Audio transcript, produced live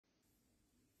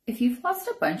If you've lost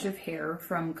a bunch of hair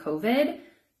from COVID,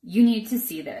 you need to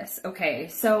see this. Okay,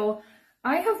 so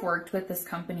I have worked with this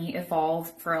company,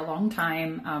 Evolve, for a long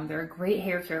time. They're a great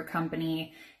hair care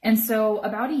company. And so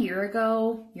about a year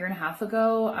and a half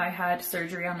ago, I had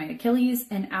surgery on my Achilles.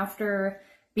 And after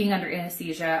being under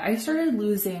anesthesia, I started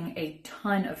losing a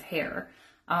ton of hair.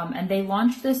 And they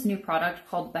launched this new product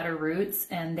called Better Roots.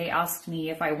 And they asked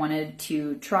me if I wanted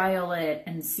to trial it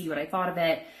and see what I thought of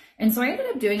it. And so I ended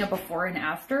up doing a before and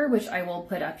after, which I will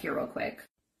put up here real quick.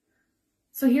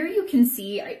 So here you can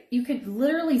see, you could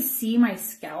literally see my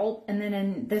scalp, and then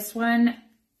in this one,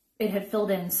 it had filled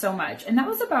in so much. And that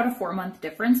was about a 4-month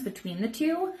difference between the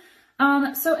two.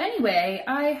 So anyway,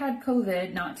 I had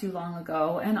COVID not too long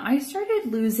ago, and I started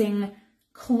losing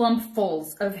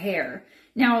clumpfuls of hair.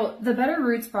 Now, the Better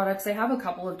Roots products, they have a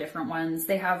couple of different ones.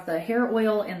 They have the hair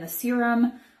oil and the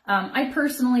serum. I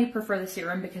personally prefer the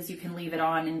serum because you can leave it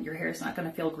on and your hair is not going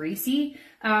to feel greasy.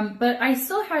 But I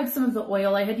still had some of the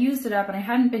oil. I had used it up and I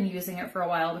hadn't been using it for a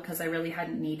while because I really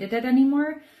hadn't needed it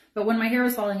anymore. But when my hair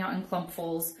was falling out in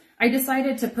clumpfuls, I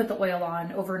decided to put the oil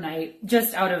on overnight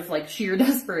just out of like sheer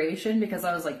desperation because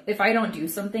I was like, if I don't do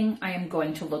something, I am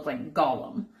going to look like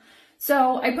Gollum.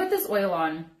 So I put this oil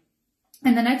on,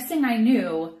 and the next thing I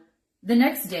knew, the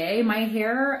next day, my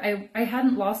hair, I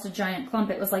hadn't lost a giant clump.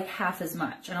 It was like half as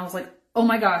much. And I was like, oh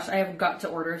my gosh, I have got to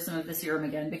order some of the serum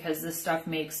again because this stuff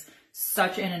makes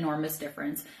such an enormous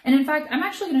difference. And in fact, I'm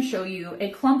actually going to show you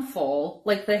a clump full,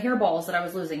 like the hairballs that I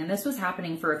was losing. And this was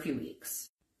happening for a few weeks.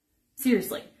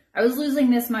 Seriously, I was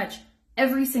losing this much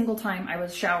every single time I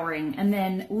was showering. And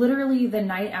then literally the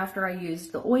night after I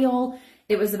used the oil,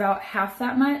 it was about half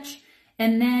that much.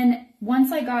 And then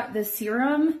once I got the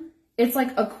serum, it's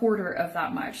like a quarter of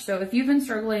that much. So if you've been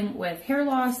struggling with hair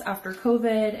loss after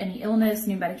COVID, any illness,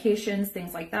 new medications,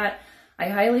 things like that, I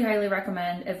highly, highly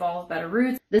recommend Evolve Better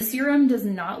Roots. The serum does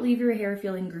not leave your hair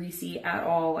feeling greasy at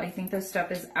all. I think this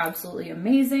stuff is absolutely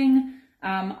amazing.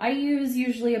 I use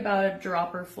usually about a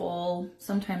dropper full,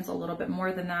 sometimes a little bit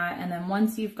more than that. And then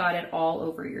once you've got it all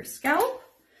over your scalp,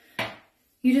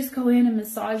 you just go in and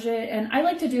massage it. And I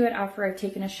like to do it after I've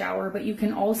taken a shower, but you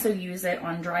can also use it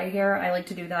on dry hair. I like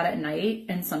to do that at night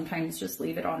and sometimes just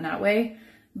leave it on that way.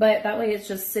 But that way it's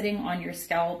just sitting on your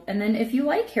scalp. And then if you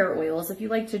like hair oils, if you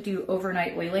like to do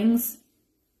overnight oilings,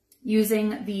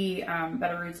 using the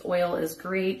Better Roots oil is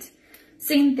great.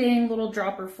 Same thing, little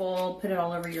dropper full, put it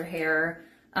all over your hair.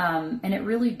 And it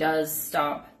really does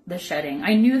stop the shedding.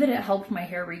 I knew that it helped my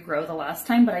hair regrow the last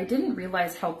time, but I didn't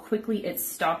realize how quickly it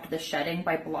stopped the shedding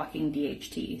by blocking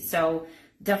DHT. So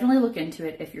definitely look into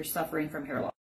it if you're suffering from hair loss.